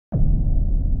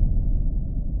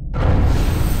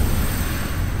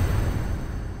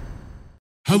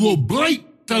I will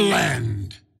blight the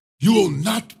land. You will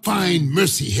not find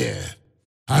mercy here.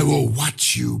 I will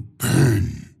watch you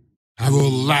burn. I will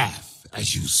laugh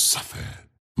as you suffer.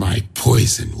 My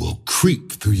poison will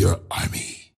creep through your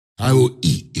army. I will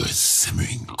eat your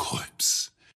simmering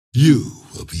corpse. You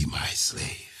will be my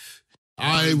slave.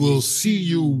 I will see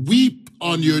you weep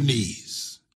on your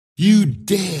knees. You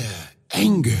dare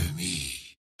anger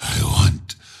me. I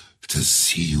want to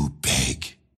see you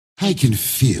beg. I can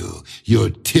feel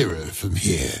your terror from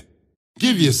here.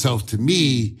 Give yourself to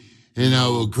me, and I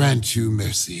will grant you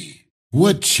mercy.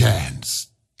 What chance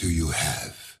do you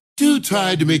have? Do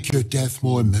try to make your death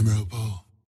more memorable.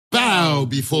 Bow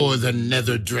before the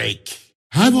nether drake.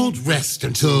 I won't rest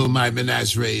until my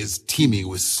menagerie is teeming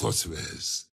with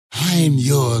sorcerers. I'm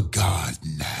your god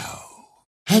now.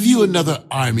 Have you another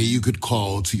army you could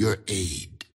call to your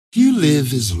aid? You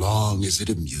live as long as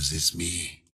it amuses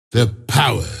me. The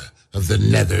power of the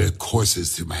nether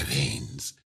courses through my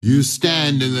veins. You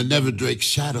stand in the Neverdrake's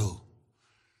shadow.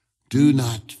 Do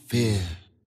not fear.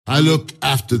 I look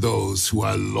after those who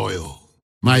are loyal.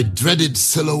 My dreaded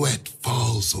silhouette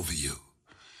falls over you.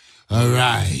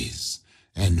 Arise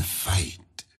and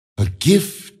fight. A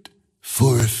gift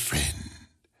for a friend.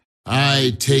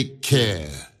 I take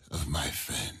care of my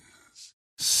friends.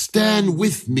 Stand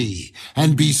with me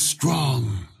and be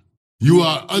strong. You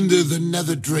are under the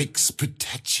Netherdrake's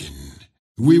protection.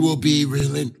 We will be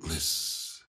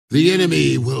relentless. The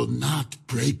enemy will not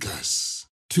break us.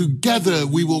 Together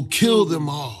we will kill them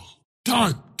all.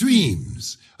 Dark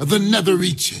dreams of the nether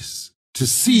reaches, to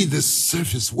see this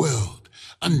surface world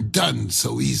undone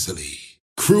so easily.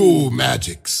 Cruel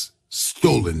magics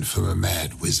stolen from a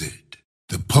mad wizard.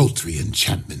 The paltry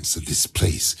enchantments of this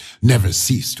place never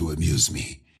cease to amuse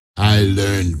me. I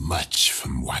learned much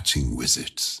from watching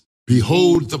wizards.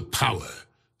 Behold the power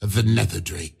of the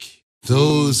Netherdrake.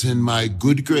 Those in my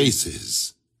good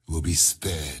graces will be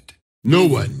spared. No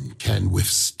one can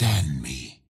withstand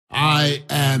me. I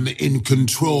am in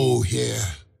control here.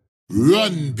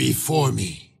 Run before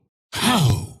me.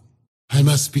 How? I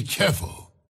must be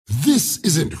careful. This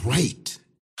isn't right.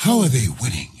 How are they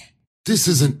winning? This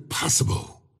isn't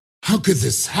possible. How could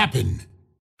this happen?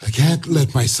 I can't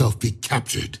let myself be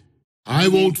captured. I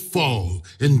won't fall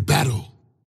in battle.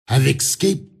 I've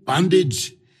escaped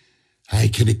bondage. I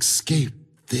can escape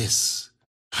this.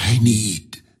 I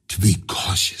need to be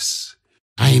cautious.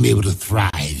 I am able to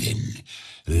thrive in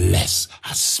less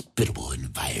hospitable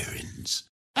environs.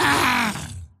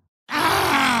 Ah!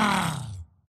 Ah!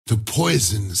 The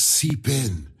poisons seep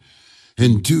in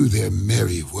and do their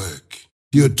merry work.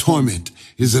 Your torment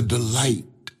is a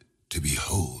delight to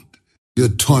behold. Your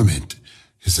torment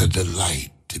is a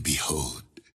delight to behold.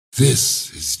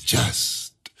 This is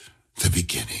just the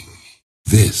beginning.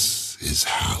 This is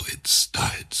how it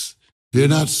starts. You're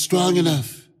not strong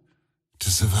enough to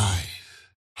survive.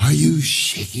 Are you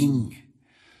shaking?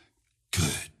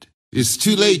 Good. It's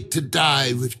too late to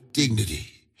die with dignity.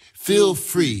 Feel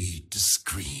free to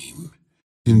scream.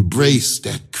 Embrace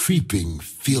that creeping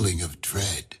feeling of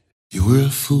dread. You were a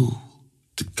fool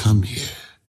to come here.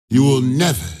 You will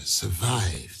never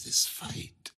survive this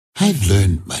fight. I've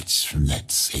learned much from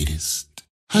that sadist.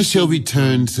 I shall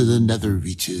return to the nether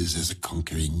reaches as a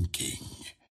conquering king.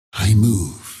 I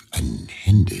move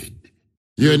unhindered.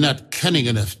 You're not cunning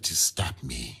enough to stop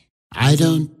me. I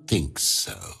don't think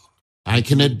so. I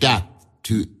can adapt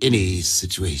to any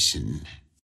situation.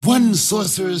 One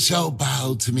sorcerer shall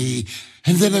bow to me,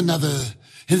 and then another,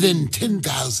 and then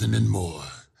 10,000 and more.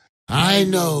 I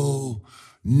know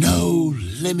no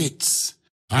limits.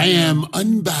 I am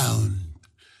unbound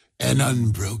and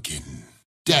unbroken.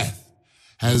 Death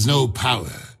has no power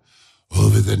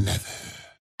over the nether.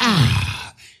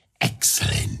 Ah,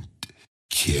 excellent.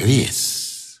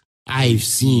 Curious. I've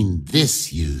seen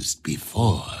this used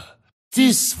before.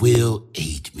 This will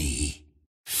aid me.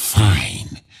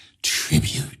 Fine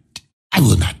tribute. I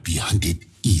will not be hunted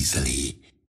easily.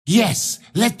 Yes,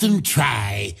 let them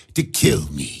try to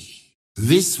kill me.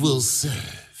 This will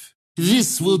serve.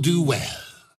 This will do well.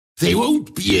 They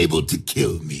won't be able to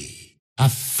kill me. A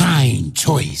fine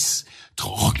choice to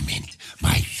augment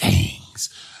my fangs.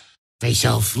 They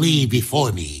shall flee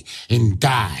before me and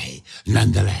die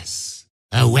nonetheless.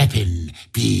 A weapon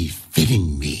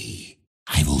befitting me.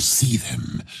 I will see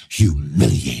them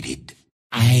humiliated.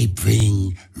 I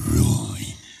bring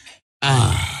ruin.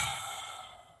 Ah,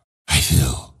 I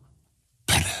feel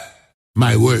better.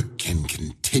 My work can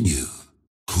continue.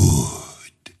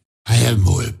 Good. I have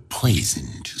more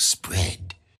poison to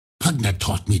spread. Pugna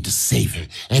taught me to savor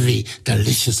every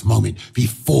delicious moment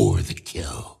before the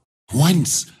kill.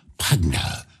 Once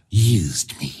Pugna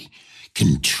used me,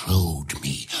 controlled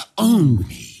me, owned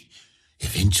me.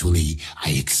 Eventually,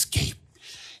 I escaped,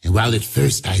 and while at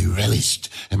first I relished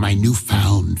in my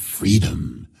newfound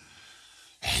freedom,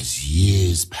 as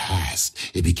years passed,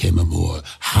 it became a more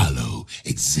hollow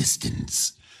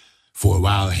existence. For a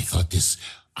while, I thought this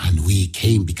ennui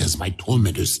came because my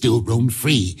tormentors still roamed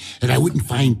free, and I wouldn't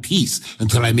find peace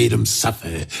until I made them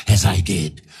suffer as I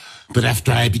did. But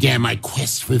after I began my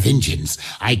quest for vengeance,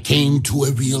 I came to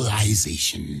a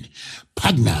realization.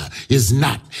 Pugna is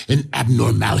not an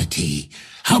abnormality.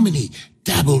 How many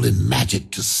dabble in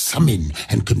magic to summon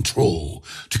and control,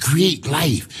 to create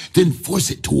life, then force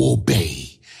it to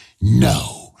obey?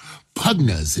 No,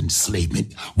 Pugna's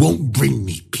enslavement won't bring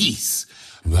me peace,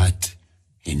 but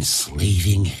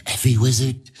enslaving every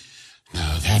wizard?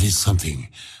 Now that is something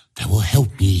that will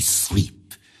help me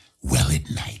sleep well at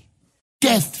night.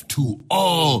 Death to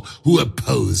all who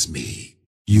oppose me.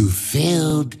 You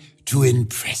failed to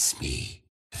impress me.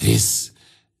 This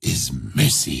is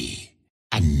mercy.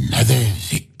 Another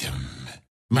victim.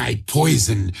 My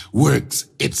poison works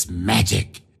its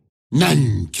magic.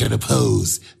 None can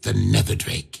oppose the Nether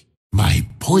Drake. My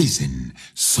poison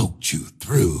soaked you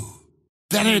through.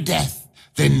 Better death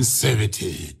than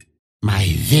servitude.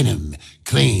 My venom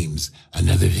claims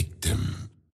another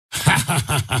victim. Ha ha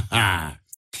ha ha ha.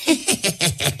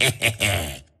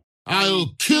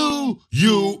 I'll kill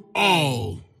you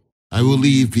all. I will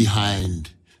leave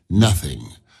behind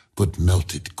nothing but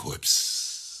melted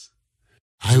corpse.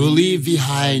 I will leave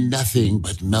behind nothing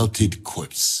but melted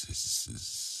corpses.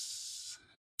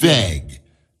 Beg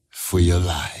for your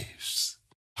lives.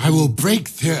 I will break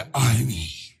their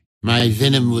army. My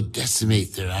venom will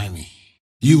decimate their army.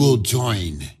 You will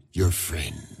join your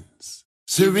friends.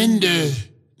 Surrender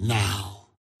now.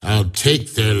 I'll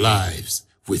take their lives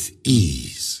with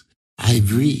ease. I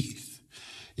breathe,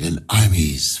 and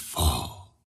armies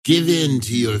fall. Give in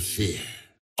to your fear.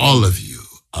 All of you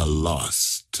are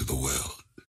lost to the world.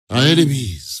 Our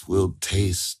enemies will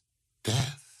taste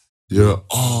death. You're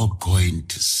all going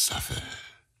to suffer.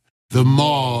 The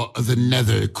maw of the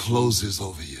Nether closes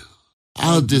over you.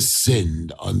 I'll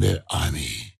descend on their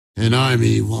army. An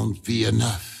army won't be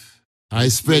enough. I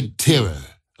spread terror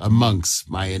amongst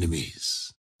my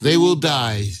enemies. They will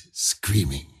die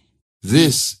screaming.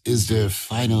 This is their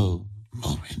final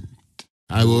moment.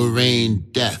 I will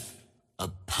rain death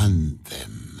upon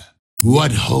them.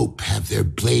 What hope have their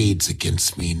blades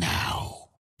against me now?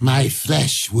 My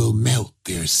flesh will melt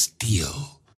their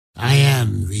steel. I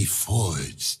am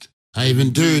reforged. I have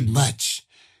endured much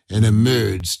and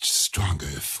emerged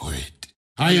stronger for it.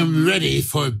 I am ready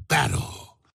for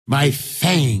battle. My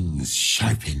fangs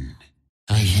sharpen.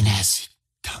 I have an acid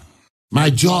tongue. My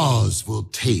jaws will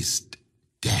taste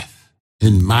death.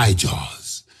 In my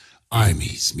jaws,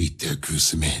 armies meet their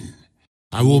gruesome end.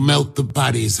 I will melt the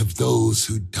bodies of those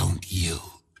who don't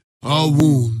yield. All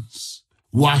wounds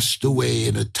washed away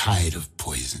in a tide of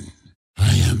poison.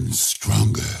 I am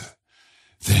stronger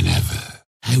than ever.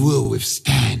 I will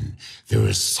withstand their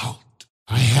assault.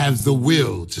 I have the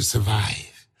will to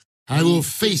survive. I will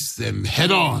face them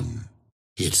head on.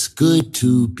 It's good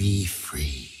to be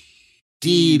free.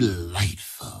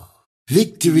 Delightful.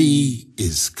 Victory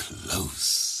is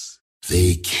close.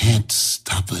 They can't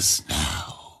stop us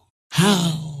now.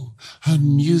 How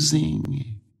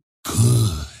amusing.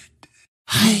 Good.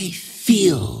 I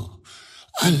feel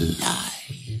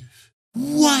alive.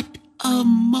 What a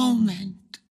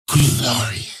moment.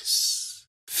 Glorious.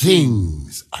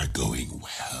 Things are going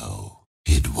well.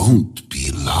 It won't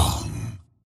be long.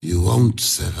 You won't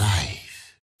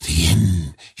survive. The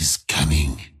end is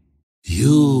coming.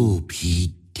 You'll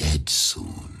be dead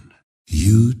soon.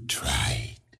 You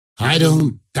tried. I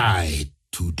don't die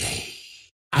today.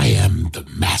 I am the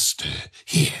master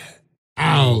here.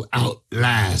 I'll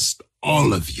outlast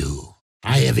all of you.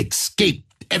 I have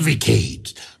escaped every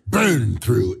cage, burned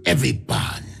through every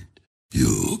bond.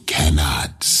 You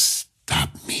cannot stop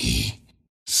me.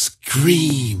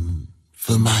 Scream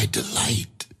for my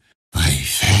delight. My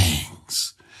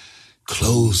fangs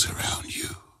close around you.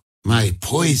 My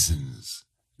poisons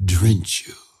drench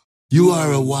you. You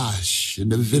are awash in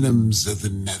the venoms of the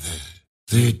Nether.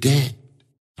 They're dead.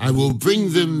 I will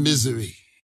bring them misery.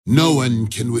 No one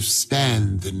can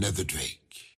withstand the Nether Drake.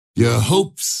 Your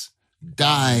hopes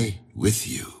die with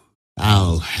you.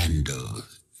 I'll handle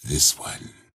this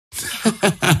one.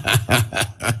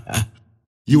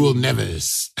 You will never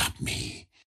stop me.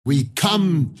 We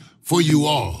come for you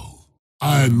all.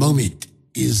 Our moment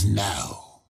is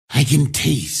now. I can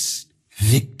taste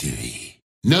victory.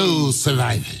 No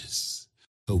survivors.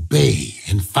 Obey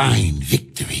and find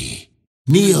victory.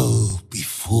 Kneel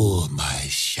before my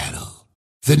shadow.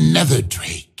 The nether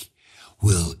drake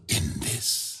will end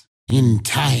this. In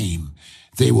time,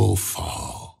 they will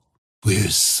fall. We're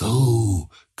so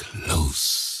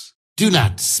close. Do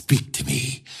not speak to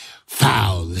me,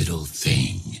 foul little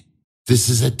thing. This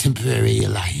is a temporary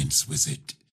alliance,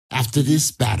 wizard. After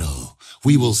this battle,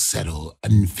 we will settle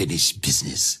unfinished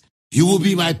business. You will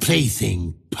be my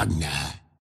plaything, Pugna.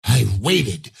 I've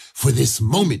waited for this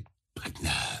moment,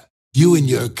 Pugna. You and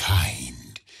your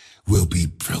kind will be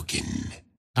broken.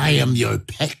 I am your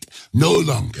pet, no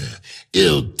longer,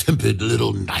 ill-tempered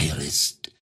little nihilist.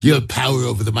 Your power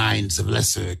over the minds of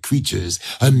lesser creatures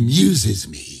amuses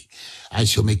me. I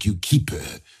shall make you keeper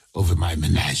over my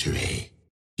menagerie.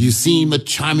 You seem a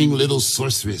charming little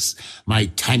sorceress, my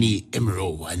tiny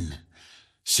emerald one.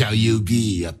 Shall you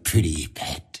be a pretty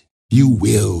pet? You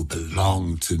will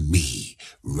belong to me,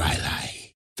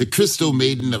 Riley. The Crystal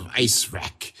Maiden of Ice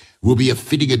Rack will be a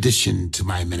fitting addition to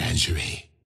my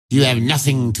menagerie. You have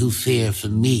nothing to fear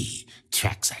from me,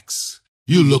 Traxax.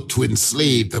 You look to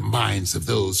enslave the minds of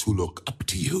those who look up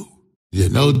to you. You're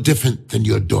no different than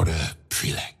your daughter,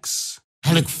 Prelex.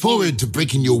 I look forward to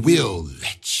breaking your will,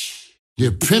 Lech.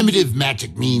 Your primitive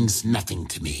magic means nothing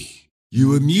to me.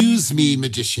 You amuse me,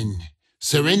 magician.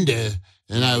 Surrender,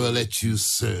 and I will let you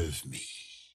serve me.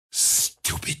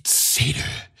 Stupid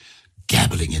satyr,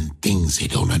 gabbling in things they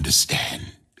don't understand.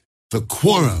 The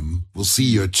quorum will see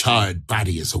your charred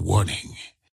body as a warning.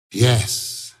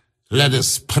 Yes, let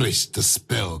us punish the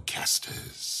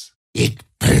spellcasters. It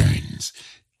burns,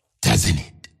 doesn't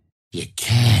it? You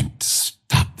can't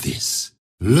stop this.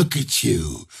 Look at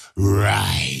you,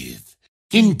 writhe.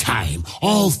 In time,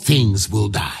 all things will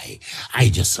die. I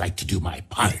just like to do my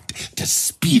part to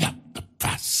speed up the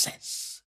process.